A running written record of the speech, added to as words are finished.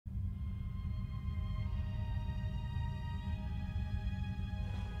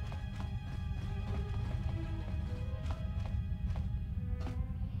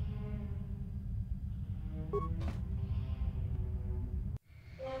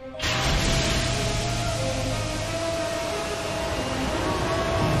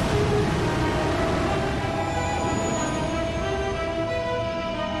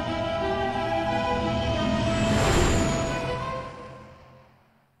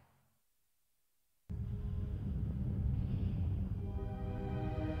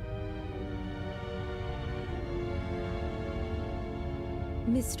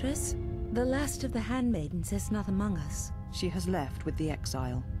Mistress, the last of the handmaidens is not among us. She has left with the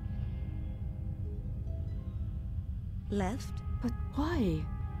exile. Left? But why?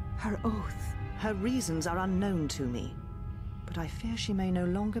 Her oath. Her reasons are unknown to me, but I fear she may no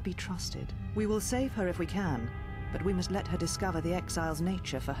longer be trusted. We will save her if we can, but we must let her discover the exile's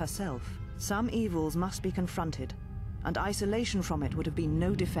nature for herself. Some evils must be confronted, and isolation from it would have been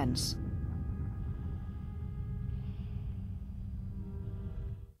no defense.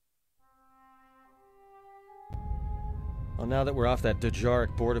 Well, now that we're off that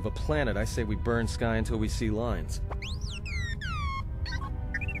Dajaric board of a planet, I say we burn sky until we see lines.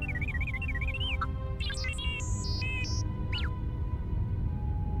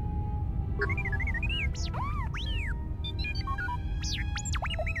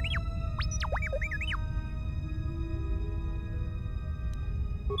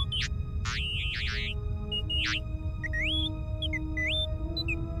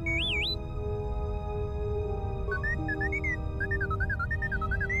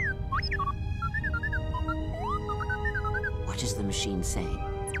 What is the machine saying?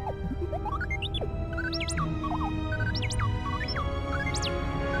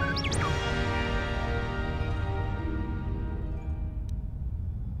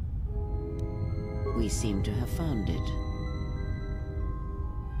 We seem to have found it.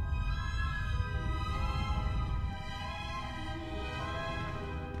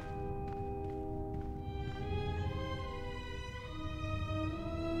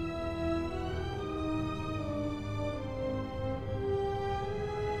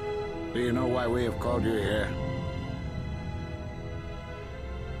 Do you know why we have called you here?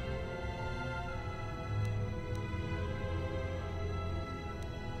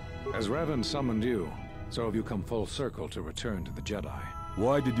 As Revan summoned you, so have you come full circle to return to the Jedi.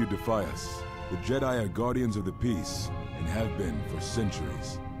 Why did you defy us? The Jedi are guardians of the peace, and have been for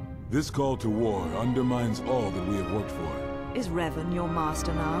centuries. This call to war undermines all that we have worked for. Is Revan your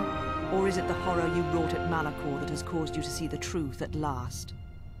master now? Or is it the horror you wrought at Malachor that has caused you to see the truth at last?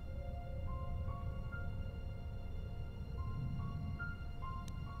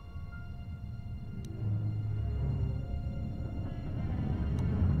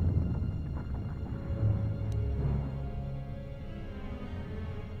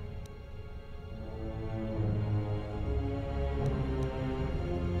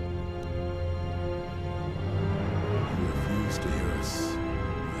 To hear us, you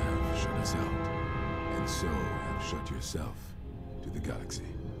have shut us out, and so have shut yourself to the galaxy.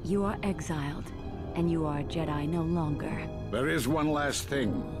 You are exiled, and you are a Jedi no longer. There is one last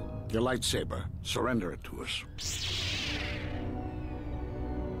thing. Your lightsaber. Surrender it to us.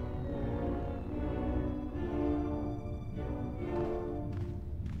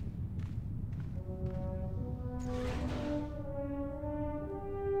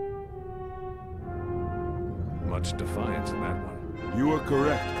 Much defiance in that one. You are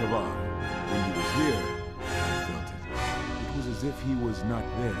correct, Kavan. When he was here, I felt it. It was as if he was not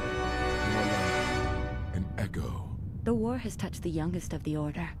there, more like an echo. The war has touched the youngest of the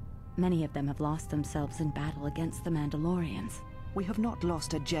Order. Many of them have lost themselves in battle against the Mandalorians. We have not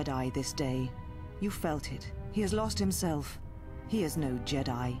lost a Jedi this day. You felt it. He has lost himself. He is no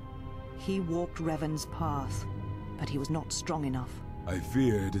Jedi. He walked Revan's path, but he was not strong enough. I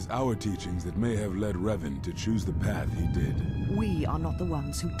fear it is our teachings that may have led Revan to choose the path he did. We are not the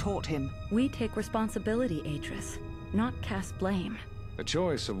ones who taught him. We take responsibility, Atris, not cast blame. The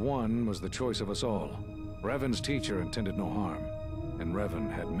choice of one was the choice of us all. Revan's teacher intended no harm, and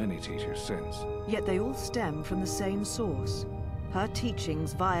Revan had many teachers since. Yet they all stem from the same source. Her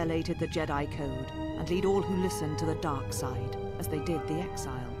teachings violated the Jedi Code and lead all who listen to the dark side, as they did the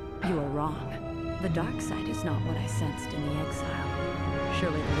exile. You are wrong. The dark side is not what I sensed in the exile.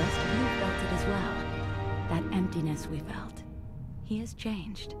 Surely the rest of you felt it as well. That emptiness we felt. He has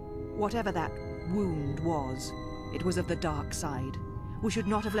changed. Whatever that wound was, it was of the dark side. We should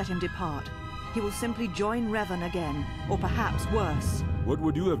not have let him depart. He will simply join Revan again, or perhaps worse. What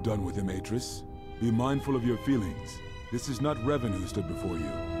would you have done with him, Atris? Be mindful of your feelings. This is not Revan who stood before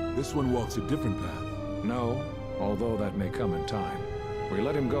you. This one walks a different path. No, although that may come in time. We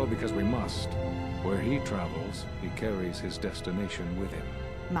let him go because we must. Where he travels, he carries his destination with him.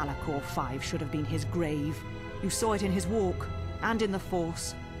 Malachor 5 should have been his grave. You saw it in his walk, and in the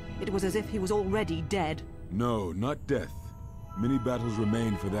Force. It was as if he was already dead. No, not death. Many battles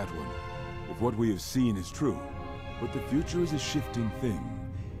remain for that one, if what we have seen is true. But the future is a shifting thing,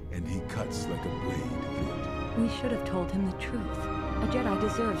 and he cuts like a blade through it. We should have told him the truth. A Jedi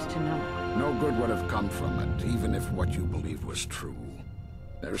deserves to know. No good would have come from it, even if what you believed was true.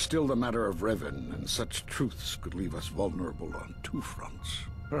 There's still the matter of Revan, and such truths could leave us vulnerable on two fronts.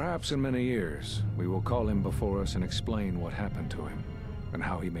 Perhaps in many years, we will call him before us and explain what happened to him, and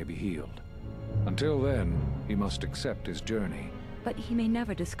how he may be healed. Until then, he must accept his journey. But he may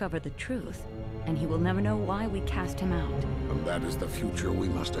never discover the truth, and he will never know why we cast him out. And that is the future we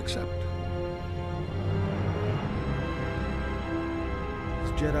must accept.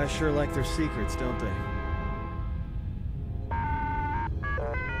 These Jedi sure like their secrets, don't they?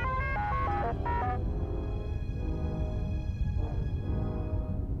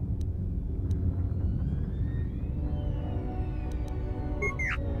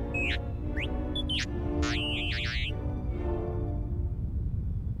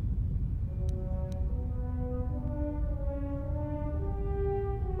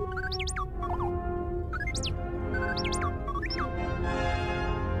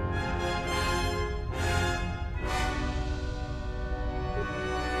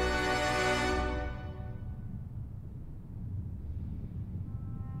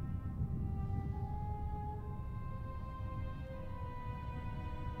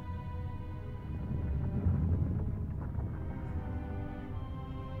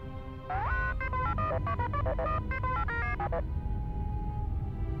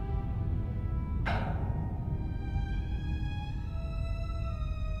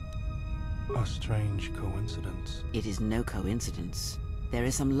 A strange coincidence. It is no coincidence. There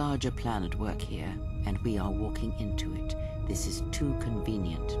is some larger plan at work here, and we are walking into it. This is too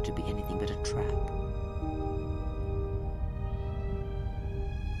convenient to be anything but a trap.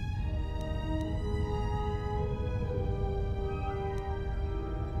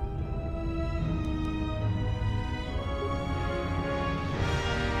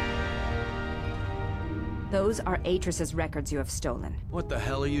 Those are Atris's records you have stolen. What the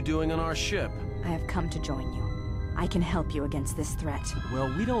hell are you doing on our ship? I have come to join you. I can help you against this threat.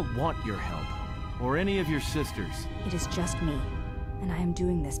 Well, we don't want your help. Or any of your sisters. It is just me. And I am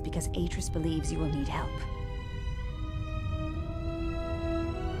doing this because Atris believes you will need help.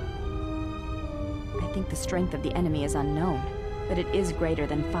 I think the strength of the enemy is unknown, but it is greater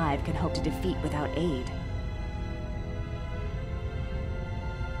than 5 can hope to defeat without aid.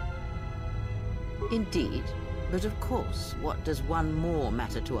 Indeed. But of course, what does one more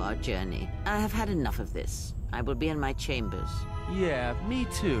matter to our journey? I have had enough of this. I will be in my chambers. Yeah, me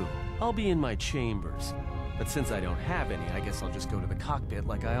too. I'll be in my chambers. But since I don't have any, I guess I'll just go to the cockpit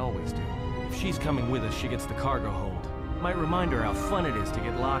like I always do. If she's coming with us, she gets the cargo hold. Might remind her how fun it is to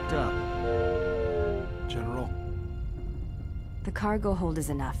get locked up. General? The cargo hold is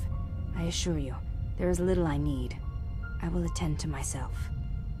enough. I assure you, there is little I need. I will attend to myself.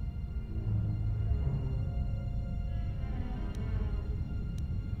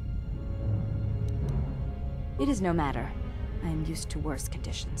 It is no matter. I am used to worse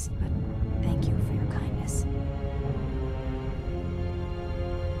conditions, but thank you for your kindness.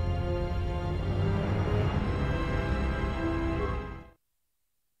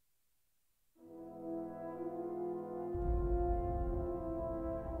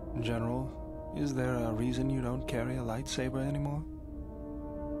 General, is there a reason you don't carry a lightsaber anymore?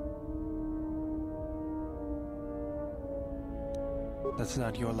 That's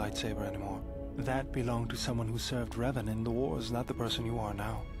not your lightsaber anymore. That belonged to someone who served Revan in the wars, not the person you are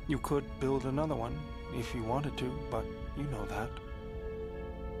now. You could build another one, if you wanted to, but you know that.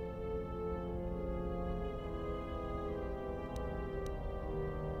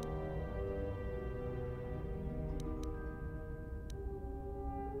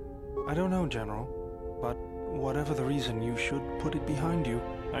 I don't know, General, but whatever the reason, you should put it behind you.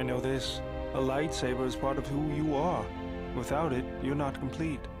 I know this. A lightsaber is part of who you are. Without it, you're not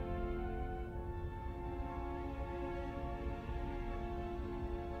complete.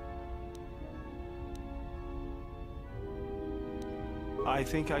 I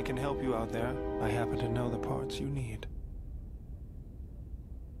think I can help you out there. I happen to know the parts you need.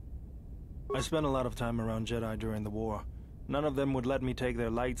 I spent a lot of time around Jedi during the war. None of them would let me take their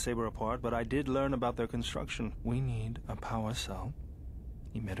lightsaber apart, but I did learn about their construction. We need a power cell,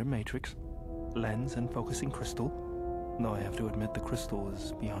 emitter matrix, lens and focusing crystal. Though I have to admit the crystal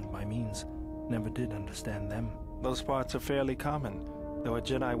is beyond my means. Never did understand them. Those parts are fairly common, though a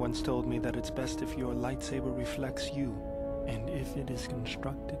Jedi once told me that it's best if your lightsaber reflects you, and if it is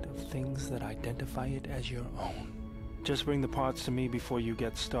constructed of things that identify it as your own. Just bring the parts to me before you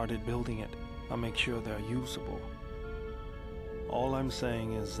get started building it. I'll make sure they're usable. All I'm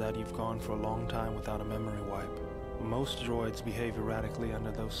saying is that you've gone for a long time without a memory wipe. Most droids behave erratically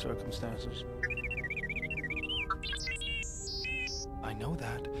under those circumstances. I know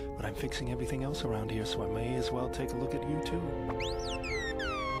that, but I'm fixing everything else around here, so I may as well take a look at you too.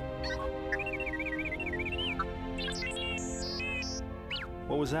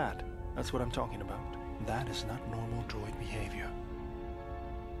 was that? That's what I'm talking about. That is not normal droid behavior.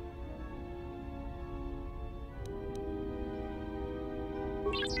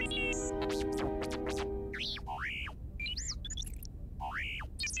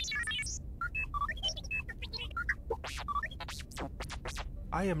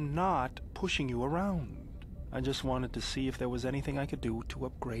 I am not pushing you around. I just wanted to see if there was anything I could do to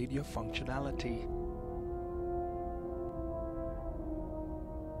upgrade your functionality.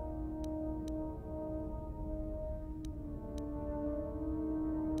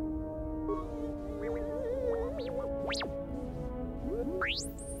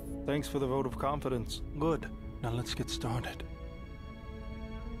 Thanks for the vote of confidence. Good. Now let's get started.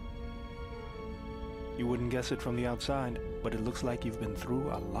 You wouldn't guess it from the outside, but it looks like you've been through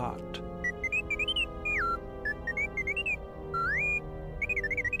a lot.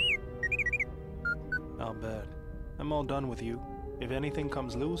 I'll bet. I'm all done with you. If anything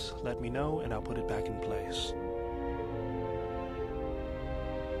comes loose, let me know and I'll put it back in place.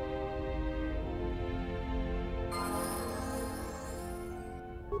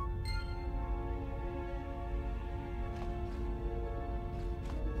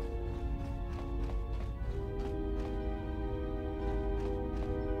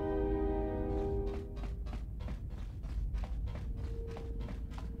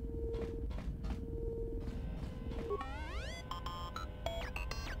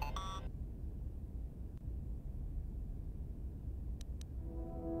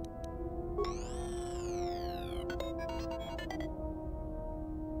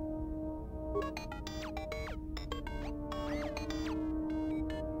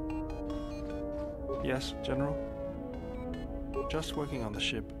 Yes, General? Just working on the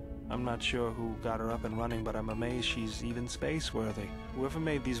ship. I'm not sure who got her up and running, but I'm amazed she's even space-worthy. Whoever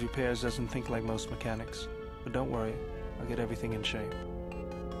made these repairs doesn't think like most mechanics. But don't worry, I'll get everything in shape.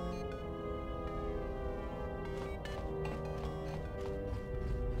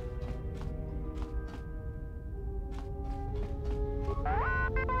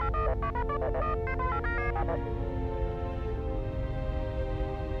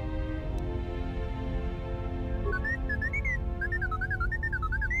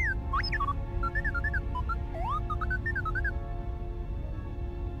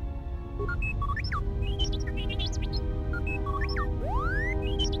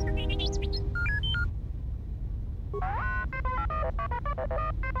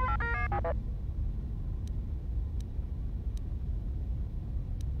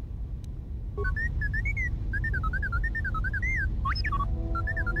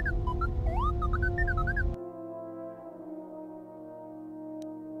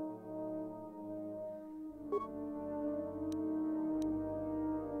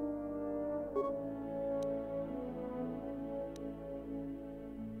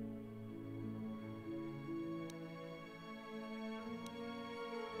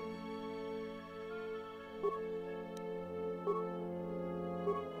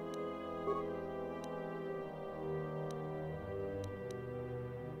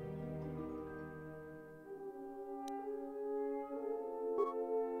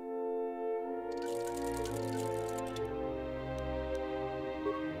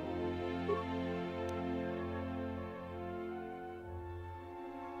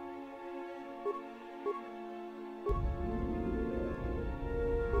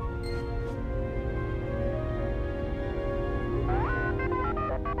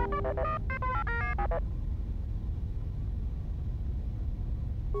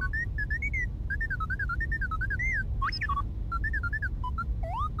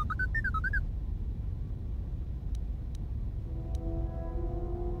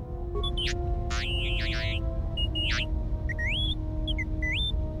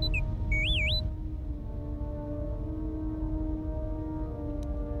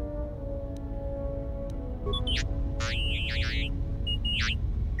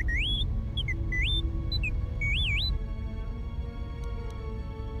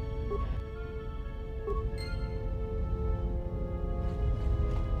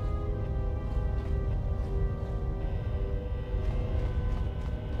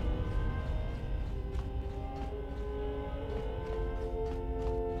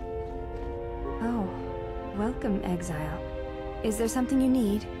 Welcome, Exile. Is there something you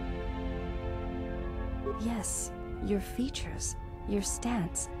need? Yes, your features, your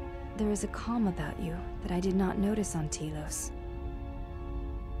stance. There is a calm about you that I did not notice on Telos.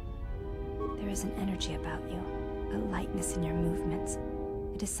 There is an energy about you, a lightness in your movements.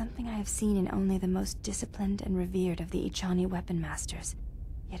 It is something I have seen in only the most disciplined and revered of the Ichani weapon masters,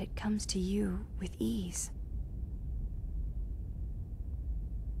 yet it comes to you with ease.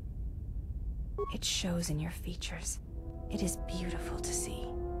 It shows in your features. It is beautiful to see.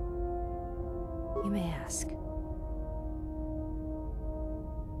 You may ask.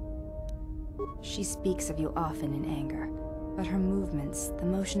 She speaks of you often in anger, but her movements, the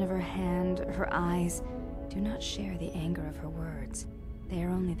motion of her hand, her eyes, do not share the anger of her words. They are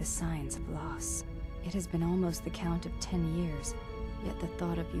only the signs of loss. It has been almost the count of 10 years, yet the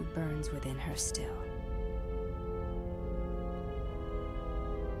thought of you burns within her still.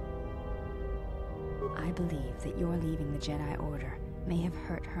 I believe that your leaving the Jedi Order may have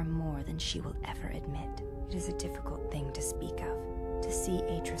hurt her more than she will ever admit. It is a difficult thing to speak of, to see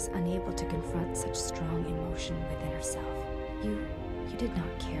Atris unable to confront such strong emotion within herself. You did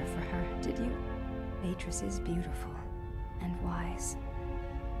not care for her, did you? Atris is beautiful and wise.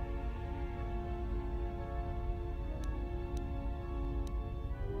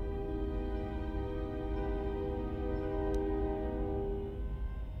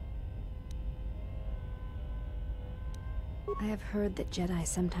 I have heard that Jedi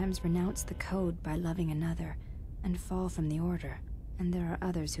sometimes renounce the code by loving another and fall from the Order, and there are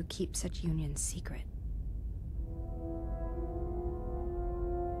others who keep such unions secret.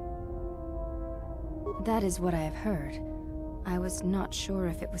 That is what I have heard. I was not sure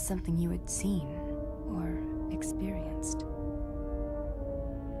if it was something you had seen or experienced.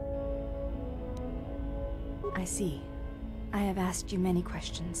 I see. I have asked you many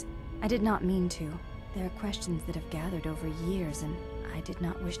questions. I did not mean to. There are questions that have gathered over years, and I did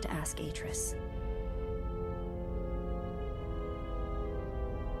not wish to ask Atris.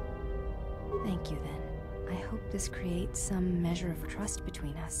 Thank you, then. I hope this creates some measure of trust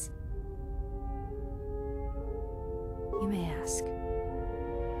between us. You may ask.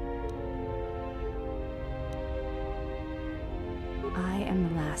 I am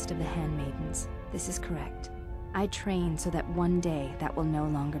the last of the handmaidens. This is correct. I train so that one day that will no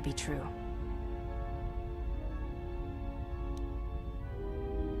longer be true.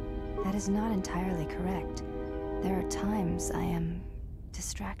 That is not entirely correct. There are times I am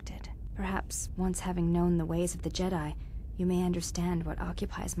distracted. Perhaps once having known the ways of the Jedi, you may understand what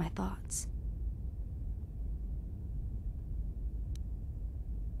occupies my thoughts.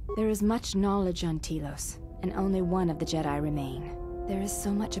 There is much knowledge on Telos, and only one of the Jedi remain. There is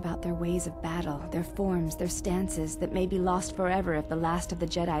so much about their ways of battle, their forms, their stances, that may be lost forever if the last of the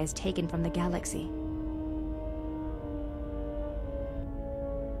Jedi is taken from the galaxy.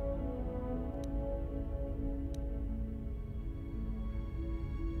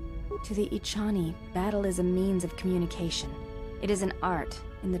 To the Ichani, battle is a means of communication. It is an art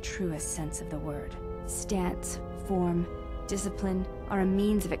in the truest sense of the word. Stance, form, discipline are a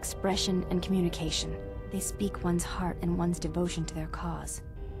means of expression and communication. They speak one's heart and one's devotion to their cause.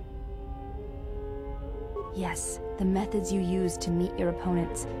 Yes, the methods you use to meet your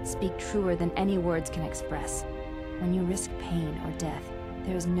opponents speak truer than any words can express. When you risk pain or death,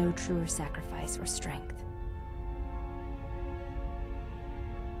 there is no truer sacrifice or strength.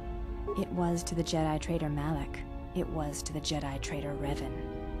 It was to the Jedi traitor Malak. It was to the Jedi traitor Revan.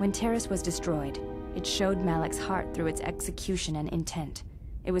 When Terrace was destroyed, it showed Malak's heart through its execution and intent.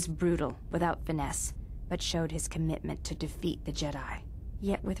 It was brutal, without finesse, but showed his commitment to defeat the Jedi.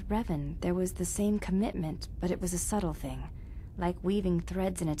 Yet with Revan, there was the same commitment, but it was a subtle thing, like weaving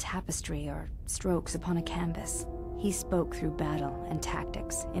threads in a tapestry or strokes upon a canvas. He spoke through battle and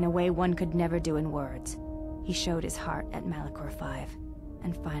tactics in a way one could never do in words. He showed his heart at Malachor V.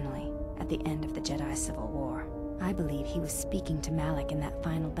 And finally, at the end of the Jedi Civil War. I believe he was speaking to Malak in that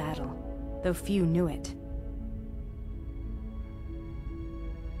final battle, though few knew it.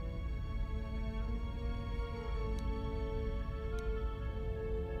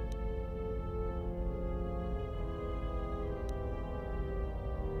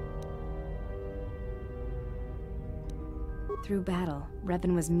 Through battle,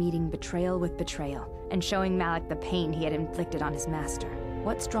 Revan was meeting betrayal with betrayal, and showing Malak the pain he had inflicted on his master.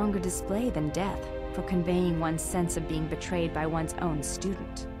 What stronger display than death for conveying one's sense of being betrayed by one's own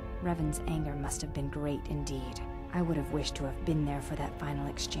student? Revan's anger must have been great indeed. I would have wished to have been there for that final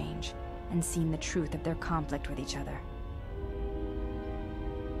exchange, and seen the truth of their conflict with each other.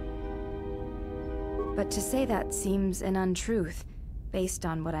 But to say that seems an untruth, based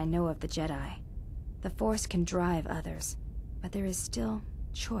on what I know of the Jedi. The Force can drive others, but there is still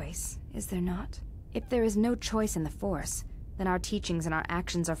choice, is there not? If there is no choice in the Force, then our teachings and our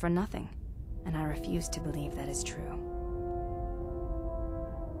actions are for nothing, and I refuse to believe that is true.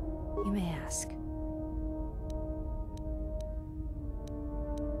 You may ask.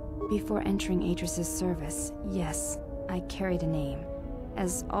 Before entering Atris's service, yes, I carried a name,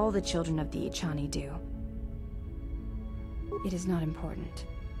 as all the children of the Ichani do. It is not important.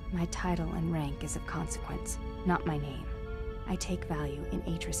 My title and rank is of consequence, not my name. I take value in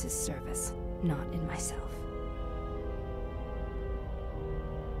Atris's service, not in myself.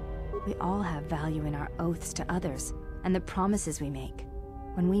 We all have value in our oaths to others, and the promises we make.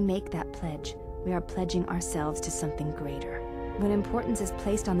 When we make that pledge, we are pledging ourselves to something greater. When importance is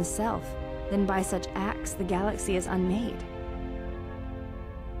placed on the self, then by such acts the galaxy is unmade.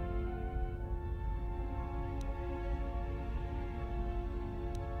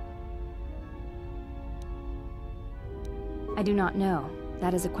 I do not know.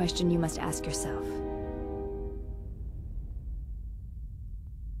 That is a question you must ask yourself.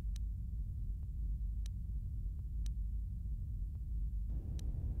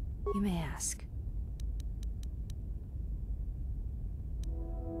 You may ask.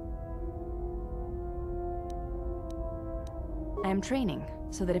 I am training,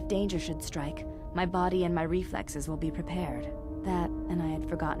 so that if danger should strike, my body and my reflexes will be prepared. That, and I had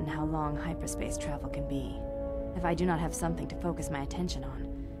forgotten how long hyperspace travel can be. If I do not have something to focus my attention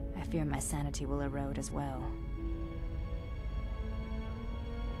on, I fear my sanity will erode as well.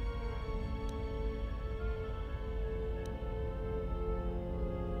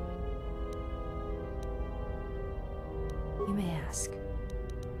 You may ask.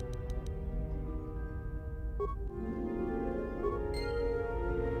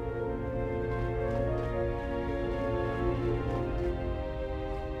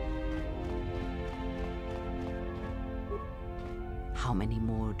 How many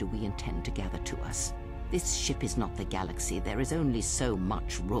more do we intend to gather to us? This ship is not the galaxy. There is only so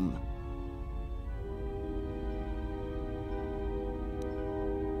much room.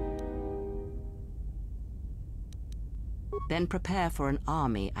 Then prepare for an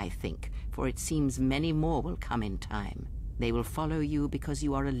army, I think, for it seems many more will come in time. They will follow you because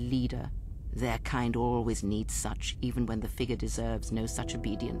you are a leader. Their kind always needs such, even when the figure deserves no such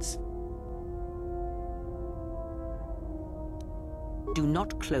obedience. Do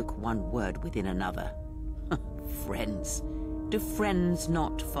not cloak one word within another. Friends. Do friends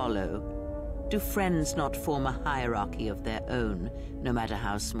not follow? Do friends not form a hierarchy of their own, no matter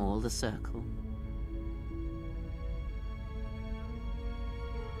how small the circle?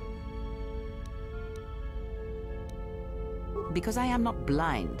 Because I am not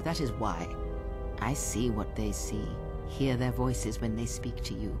blind, that is why. I see what they see, hear their voices when they speak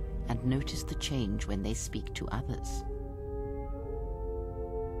to you, and notice the change when they speak to others.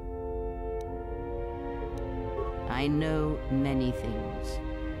 I know many things,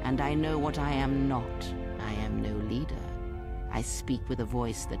 and I know what I am not. I am no leader. I speak with a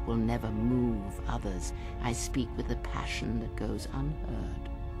voice that will never move others. I speak with a passion that goes unheard.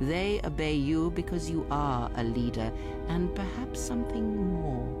 They obey you because you are a leader, and perhaps something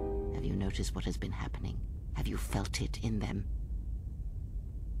more. Have you noticed what has been happening? Have you felt it in them?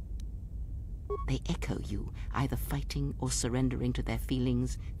 They echo you, either fighting or surrendering to their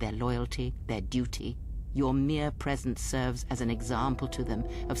feelings, their loyalty, their duty. Your mere presence serves as an example to them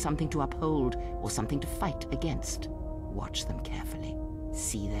of something to uphold or something to fight against. Watch them carefully,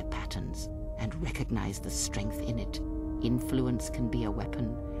 see their patterns, and recognize the strength in it. Influence can be a weapon,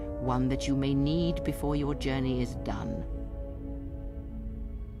 one that you may need before your journey is done.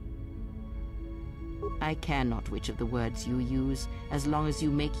 I care not which of the words you use, as long as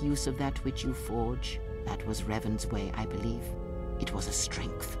you make use of that which you forge. That was Revan's way, I believe. It was a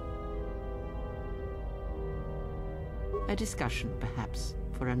strength. A discussion, perhaps,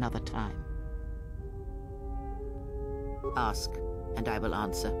 for another time. Ask, and I will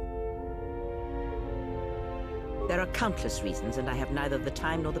answer. There are countless reasons, and I have neither the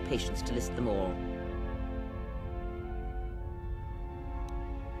time nor the patience to list them all.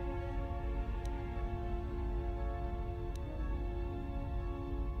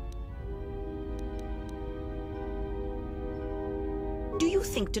 Do you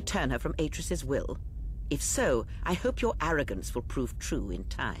think to turn her from Atris's will? If so, I hope your arrogance will prove true in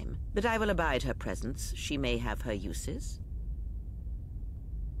time. That I will abide her presence. She may have her uses.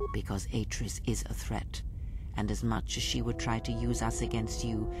 Because Atris is a threat, and as much as she would try to use us against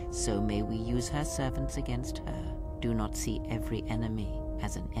you, so may we use her servants against her. Do not see every enemy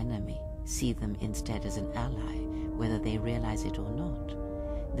as an enemy. See them instead as an ally, whether they realize it or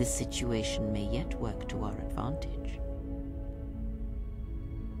not. This situation may yet work to our advantage.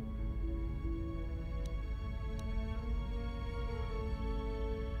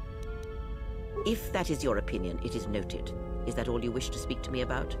 If that is your opinion, it is noted. Is that all you wish to speak to me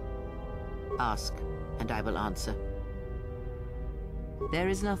about? Ask, and I will answer. There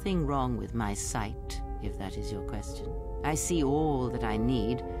is nothing wrong with my sight, if that is your question. I see all that I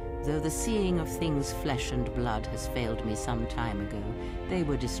need, Though the seeing of things flesh and blood has failed me some time ago, they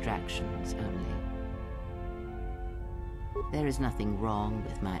were distractions only. There is nothing wrong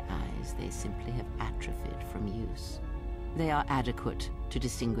with my eyes, they simply have atrophied from use. They are adequate to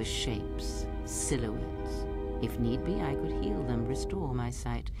distinguish shapes, silhouettes. If need be, I could heal them, restore my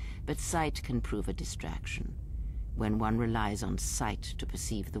sight, but sight can prove a distraction. When one relies on sight to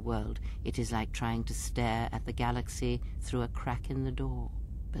perceive the world, it is like trying to stare at the galaxy through a crack in the door.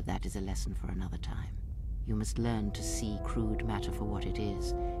 But that is a lesson for another time. You must learn to see crude matter for what it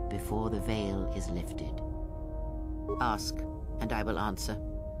is, before the veil is lifted. Ask, and I will answer.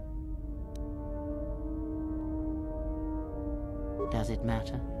 Does it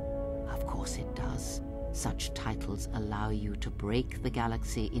matter? Of course it does. Such titles allow you to break the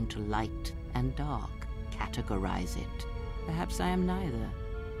galaxy into light and dark, categorize it. Perhaps I am neither,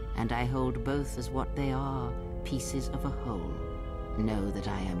 and I hold both as what they are, pieces of a whole. Know that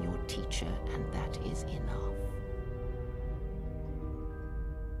I am your teacher, and that is enough.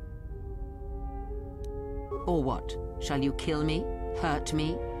 Or what? Shall you kill me? Hurt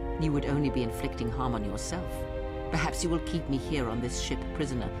me? You would only be inflicting harm on yourself. Perhaps you will keep me here on this ship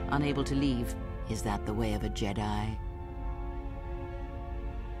prisoner, unable to leave. Is that the way of a Jedi?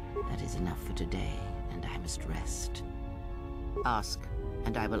 That is enough for today, and I must rest. Ask,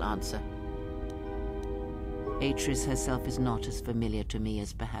 and I will answer. Atris herself is not as familiar to me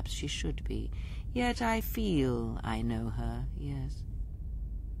as perhaps she should be, yet I feel I know her, yes.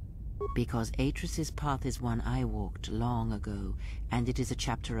 Because Atris's path is one I walked long ago, and it is a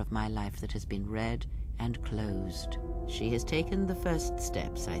chapter of my life that has been read and closed. She has taken the first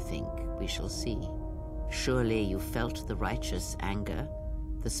steps, I think. We shall see. Surely you felt the righteous anger,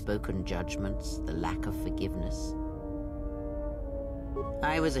 the spoken judgments, the lack of forgiveness.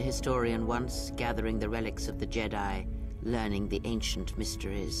 I was a historian once, gathering the relics of the Jedi, learning the ancient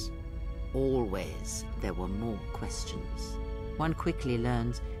mysteries. Always there were more questions. One quickly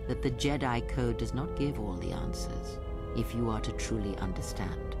learns that the Jedi Code does not give all the answers. If you are to truly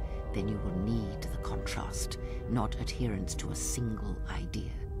understand, then you will need the contrast, not adherence to a single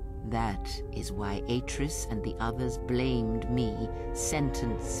idea. That is why Atris and the others blamed me,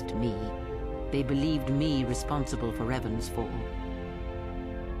 sentenced me. They believed me responsible for Revan's fall.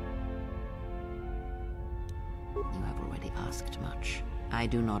 You have already asked much. I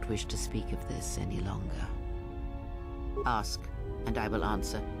do not wish to speak of this any longer. Ask, and I will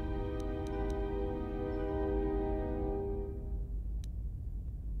answer.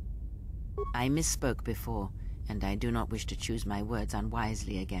 I misspoke before, and I do not wish to choose my words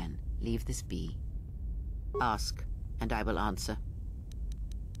unwisely again. Leave this be. Ask, and I will answer.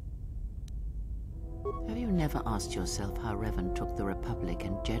 Have you never asked yourself how Revan took the Republic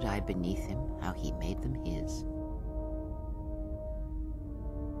and Jedi beneath him, how he made them his?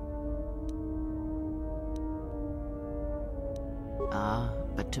 Ah,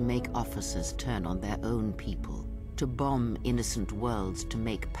 but to make officers turn on their own people, to bomb innocent worlds, to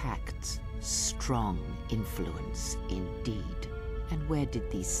make pacts. Strong influence, indeed. And where did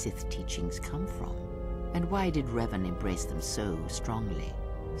these Sith teachings come from? And why did Revan embrace them so strongly?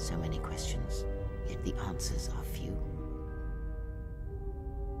 So many questions, yet the answers are few.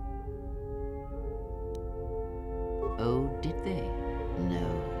 Oh, did they?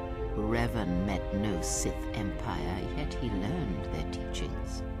 No. Revan met no Sith Empire, yet he learned their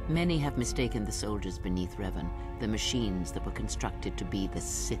teachings. Many have mistaken the soldiers beneath Revan, the machines that were constructed to be the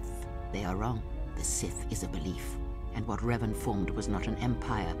Sith. They are wrong. The Sith is a belief, and what Revan formed was not an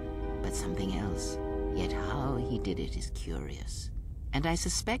empire, but something else. Yet how he did it is curious. And I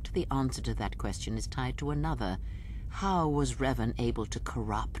suspect the answer to that question is tied to another. How was Revan able to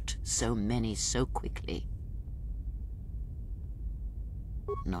corrupt so many so quickly?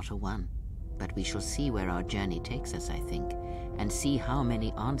 Not a one, but we shall see where our journey takes us, I think, and see how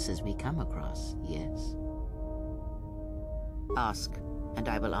many answers we come across, yes. Ask, and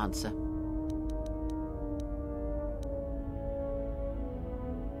I will answer.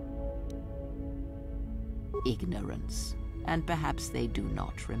 Ignorance, and perhaps they do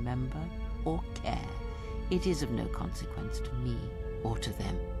not remember or care. It is of no consequence to me or to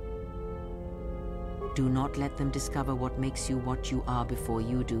them. Do not let them discover what makes you what you are before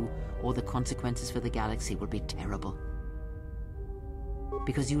you do, or the consequences for the galaxy will be terrible.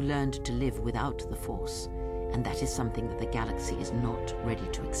 Because you learned to live without the Force, and that is something that the galaxy is not ready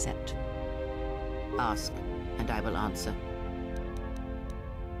to accept. Ask, and I will answer.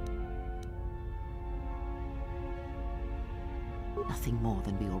 Nothing more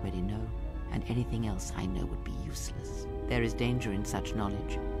than we already know, and anything else I know would be useless. There is danger in such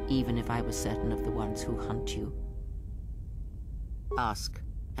knowledge, even if I was certain of the ones who hunt you. Ask,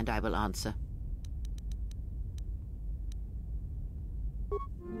 and I will answer.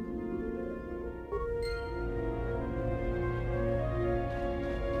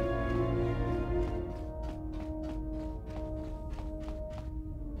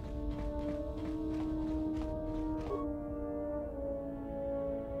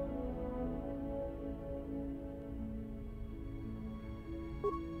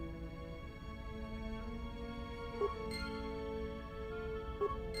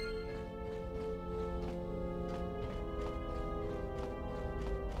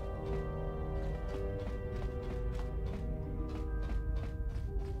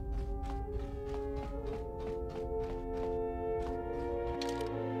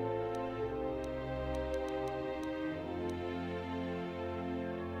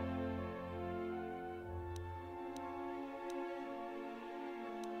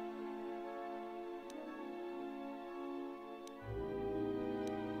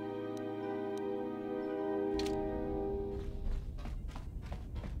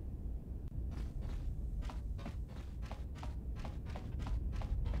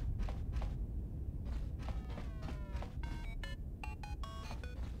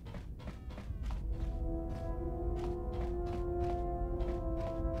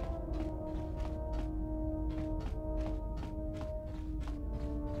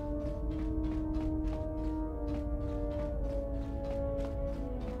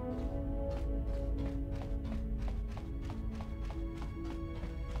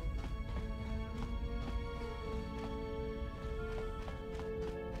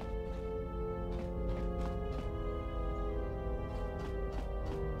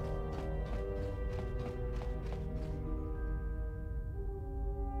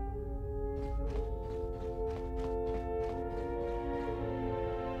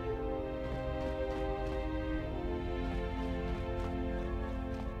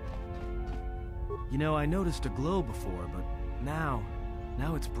 You know, I noticed a glow before, but now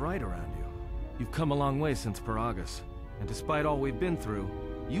it's bright around you. You've come a long way since Paragus, and despite all we've been through,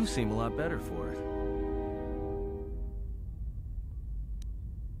 you seem a lot better for it.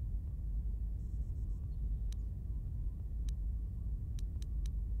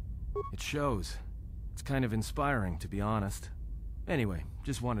 It shows. It's kind of inspiring, to be honest. Anyway,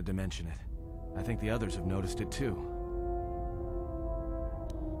 just wanted to mention it. I think the others have noticed it too.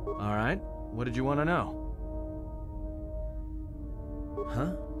 Alright, what did you want to know?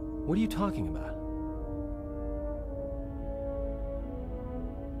 Huh? What are you talking about?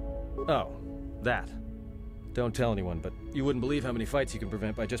 Oh, that. Don't tell anyone, but you wouldn't believe how many fights you can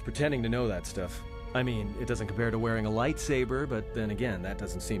prevent by just pretending to know that stuff. I mean, it doesn't compare to wearing a lightsaber, but then again, that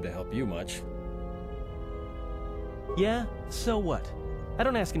doesn't seem to help you much. Yeah? So what? I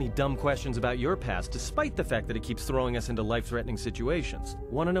don't ask any dumb questions about your past, despite the fact that it keeps throwing us into life-threatening situations.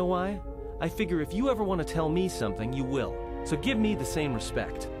 Want to know why? I figure if you ever want to tell me something, you will. So give me the same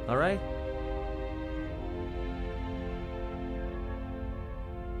respect, alright?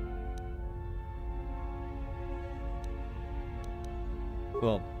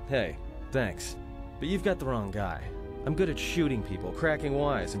 Well, hey, thanks. But you've got the wrong guy. I'm good at shooting people, cracking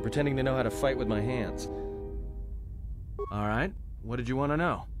wise, and pretending to know how to fight with my hands. Alright, what did you want to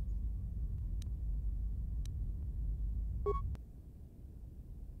know?